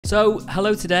So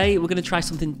hello, today we're going to try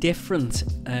something different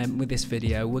with this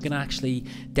video. We're going to actually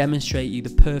demonstrate you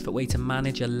the perfect way to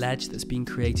manage a ledge that's been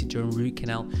created during root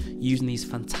canal using these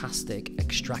fantastic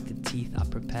extracted teeth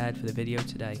I've prepared for the video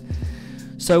today.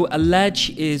 So a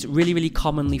ledge is really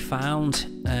commonly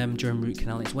found during root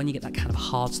canal. It's when you get that kind of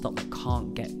hard stop that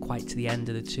can't get quite to the end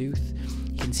of the tooth.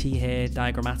 You can see here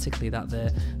diagrammatically that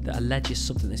a ledge is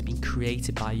something that's been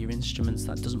created by your instruments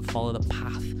that doesn't follow the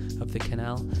path of the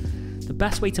canal. The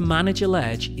best way to manage a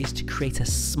ledge is to create a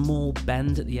small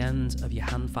bend at the end of your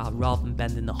hand file rather than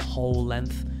bending the whole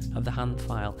length of the hand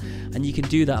file. And you can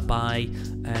do that by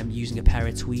using a pair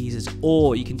of tweezers,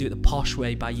 or you can do it the posh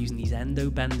way by using these Endo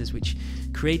benders, which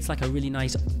creates like a really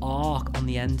nice arc on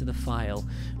the end of the file,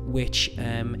 which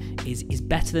is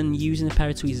better than using a pair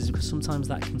of tweezers, because sometimes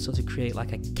that can sort of create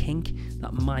like a kink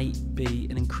that might be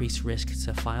an increased risk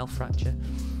to file fracture.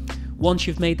 Once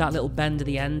you've made that little bend at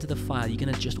the end of the file, you're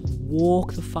going to just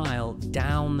walk the file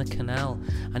down the canal,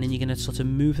 and then you're going to sort of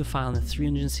move the file in a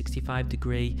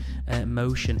 365-degree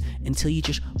motion until you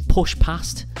just push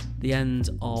past the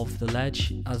end of the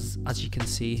ledge, as you can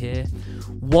see here.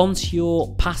 Once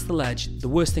you're past the ledge, the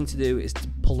worst thing to do is to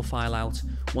pull the file out.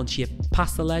 Once you're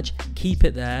past the ledge, keep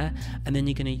it there, and then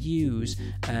you're going to use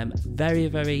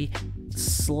very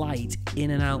slight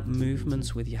in and out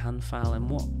movements with your hand file. And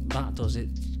what that does, it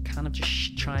kind of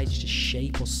just tries to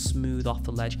shape or smooth off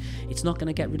the ledge. It's not going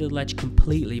to get rid of the ledge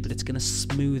completely, but it's going to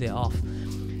smooth it off.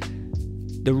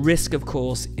 The risk, of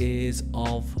course, is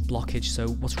of blockage. So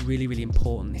what's really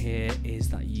important here is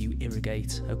that you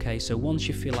irrigate. Okay, so once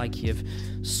you feel like you've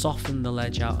softened the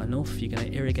ledge out enough, you're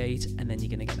going to irrigate, and then you're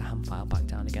going to get the hand file back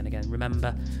down again.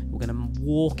 Remember, we're going to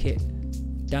walk it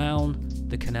down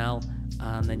the canal,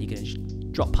 and then you're going to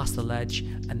drop past the ledge,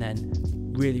 and then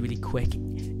really quick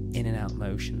in and out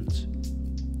motions.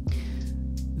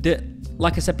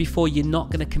 Like I said before, you're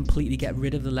not going to completely get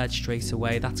rid of the ledge straight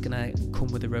away. That's going to come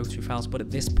with the rotary files, but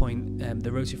at this point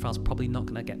the rotary file's probably not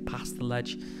going to get past the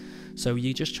ledge. So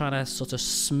you're just trying to sort of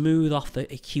smooth off the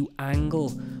acute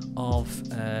angle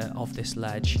of this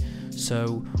ledge.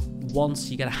 So once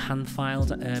you get a hand file,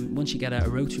 once you get a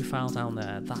rotary file down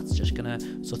there, that's just gonna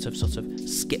sort of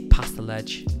skip past the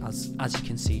ledge, as you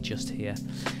can see just here.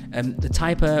 The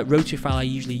type of rotary file I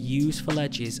usually use for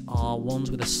ledges are ones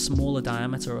with a smaller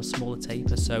diameter or a smaller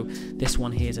taper. So this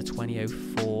one here is a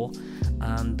 2004,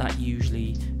 and that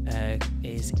usually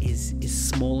is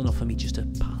small enough for me just to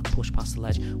push past the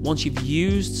ledge. Once you've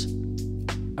used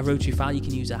a rotary file, you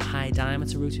can use a high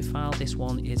diameter rotary file. This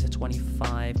one is a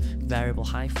 25 variable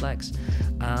high flex,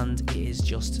 and it is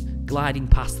just gliding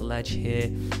past the ledge here,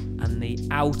 and the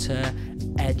outer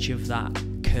edge of that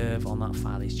curve on that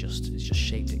file is just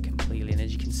shaped it completely. And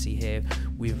as you can see here,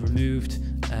 we've removed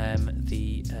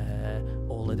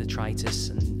all the detritus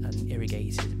and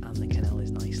irrigated, and the canal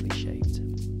is nicely shaped.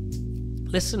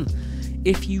 Listen,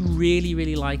 if you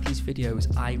really like these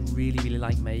videos, I really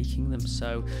like making them,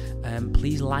 so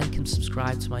please like and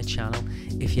subscribe to my channel.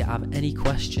 If you have any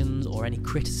questions or any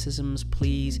criticisms,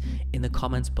 please in the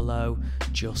comments below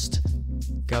just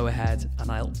go ahead, and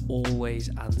I'll always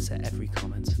answer every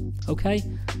comment. Okay,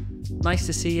 nice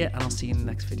to see you, and I'll see you in the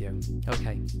next video.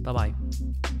 Okay, bye bye.